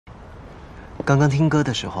刚刚听歌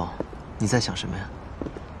的时候，你在想什么呀？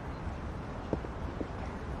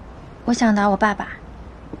我想到我爸爸，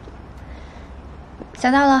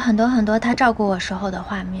想到了很多很多他照顾我时候的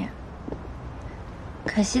画面。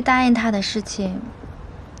可惜答应他的事情，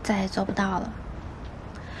再也做不到了。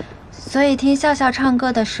所以听笑笑唱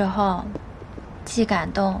歌的时候，既感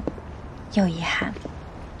动，又遗憾。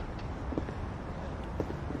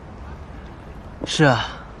是啊，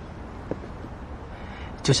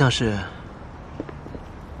就像是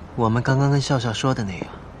我们刚刚跟笑笑说的那样，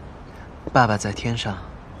爸爸在天上，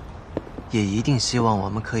也一定希望我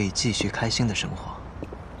们可以继续开心的生活。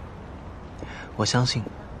我相信，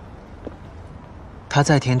他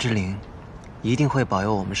在天之灵，一定会保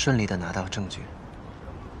佑我们顺利的拿到证据。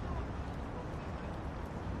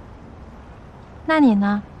那你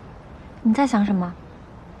呢？你在想什么？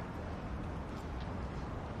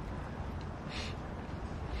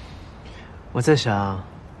我在想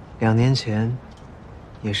，2年前，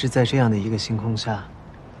也是在这样的一个星空下，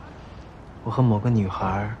我和某个女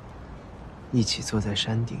孩一起坐在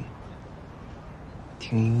山顶，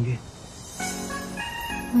听音乐。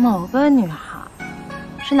某个女孩，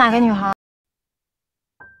是哪个女孩？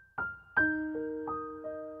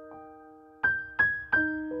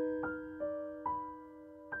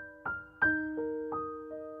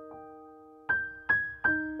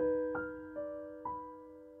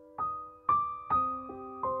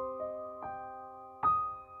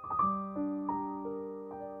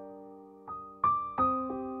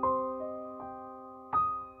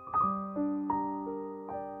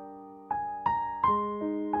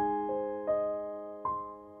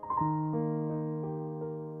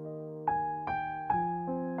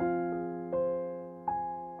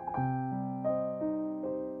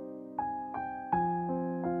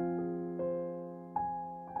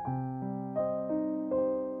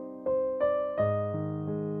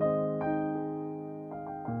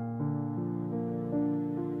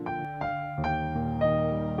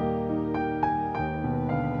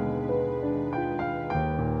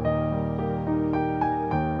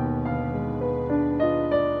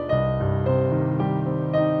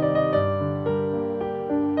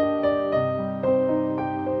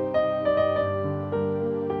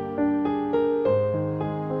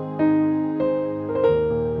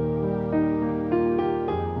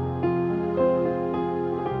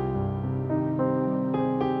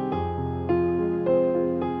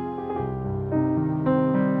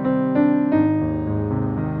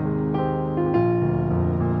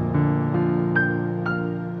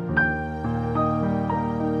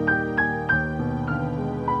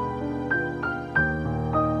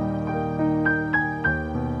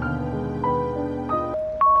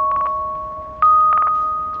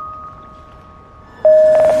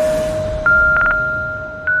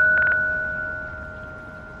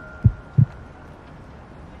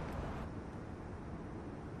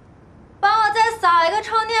找一个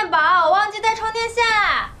充电宝，我忘记带充电线。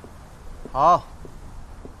好。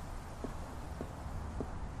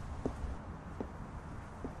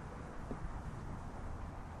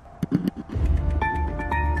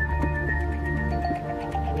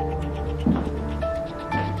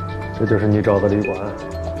这就是你找的旅馆？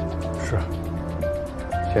是。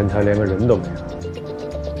前台连个人都没有。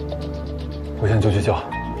我现在就去叫。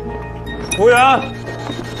服务员！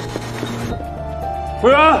服务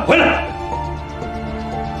员，回来！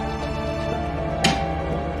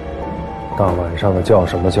大晚上的叫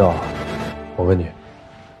什么叫啊？我问你，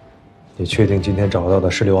你确定今天找到的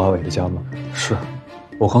是刘阿伟的家吗？是，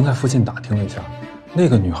我刚在附近打听了一下，那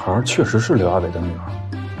个女孩确实是刘阿伟的女儿，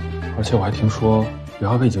而且我还听说刘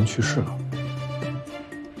阿伟已经去世了。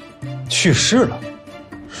去世了？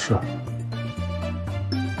是。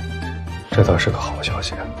这倒是个好消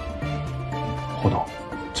息啊。胡总，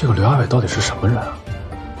这个刘阿伟到底是什么人啊？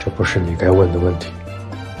这不是你该问的问题。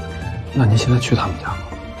那您现在去他们家吗？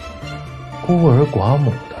孤儿寡母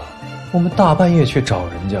的，我们大半夜去找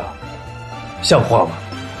人家，像话吗？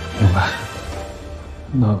明白。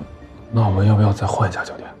那我们要不要再换一家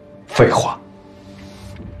酒店？废话。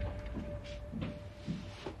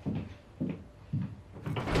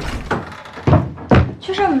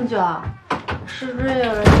去这么久，是不是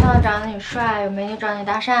有人看到长得你帅，有美女找你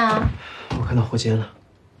搭讪啊？我看到霍坚了。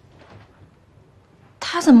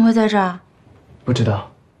他怎么会在这儿？不知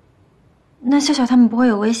道。那笑笑他们不会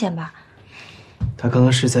有危险吧？他刚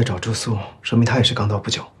刚是在找住宿，说明他也是刚到不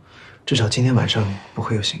久，至少今天晚上不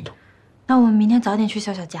会有行动。那我们明天早点去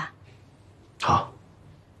笑笑家。好。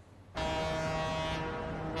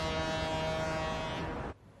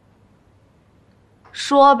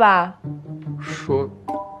说吧。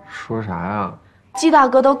说啥呀？季大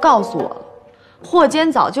哥都告诉我了，霍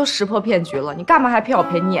坚早就识破骗局了，你干嘛还骗我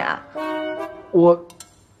陪你演啊？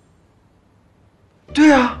对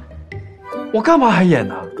呀，我干嘛还演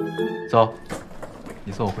呢？走，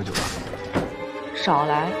你送我回酒吧。少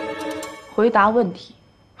来，回答问题。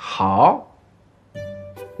好，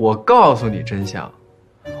我告诉你真相，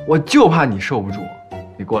我就怕你受不住。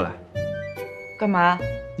你过来。干嘛？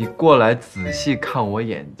你过来仔细看我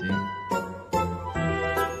眼睛。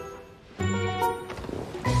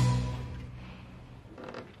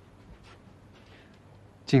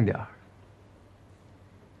近点儿。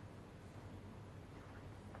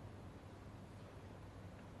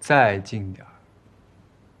再近点儿。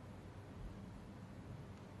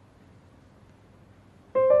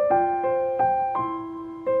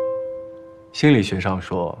心理学上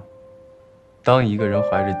说，当一个人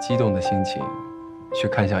怀着激动的心情去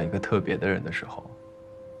看向一个特别的人的时候，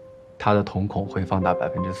他的瞳孔会放大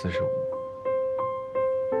45%。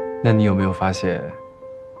那你有没有发现，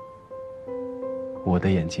我的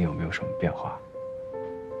眼睛有没有什么变化？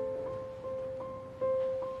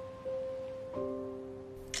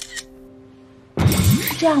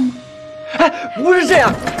是这样吗？哎，不是这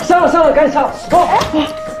样，删了，赶紧删了。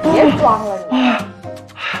别装了你！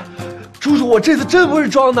叔叔，我这次真不是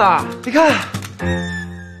装的，你看。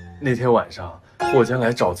那天晚上，霍坚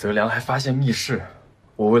来找泽良，还发现密室。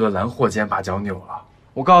我为了拦霍坚，把脚扭了。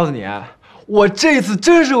我告诉你，我这次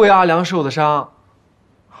真是为阿良受的伤。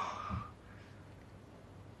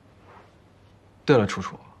对了，楚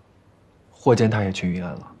楚，霍坚他也去云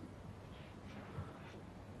安了。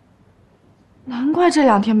难怪这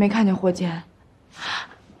2天没看见霍坚。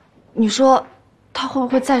你说，他会不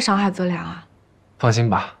会再伤害泽良啊？放心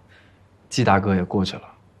吧，季大哥也过去了，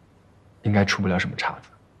应该出不了什么岔子。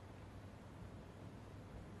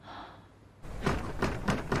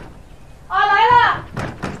啊，来了，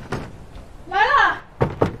来了！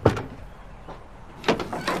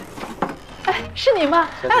哎，是你吗？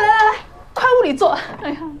来，快屋里坐。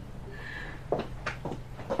哎呀。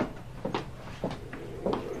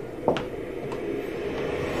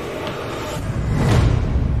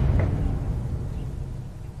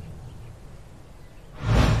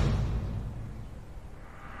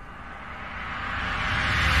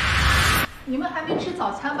你们还没吃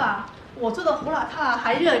早餐吧？我做的胡辣汤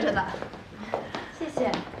还热着呢。谢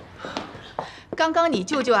谢。刚刚你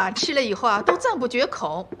舅舅啊吃了以后啊，都赞不绝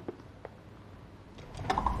口。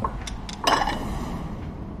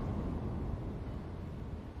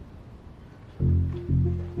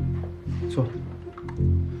坐。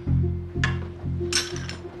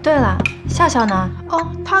对了，笑笑呢？哦，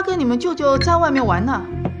他跟你们舅舅在外面玩呢。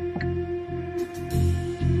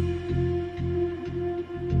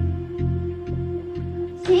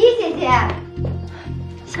洗衣姐姐，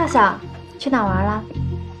笑笑去哪玩了？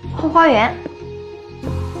后花园。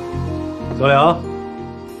泽良，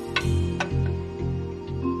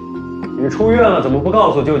你出院了，怎么不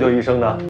告诉舅舅一声呢？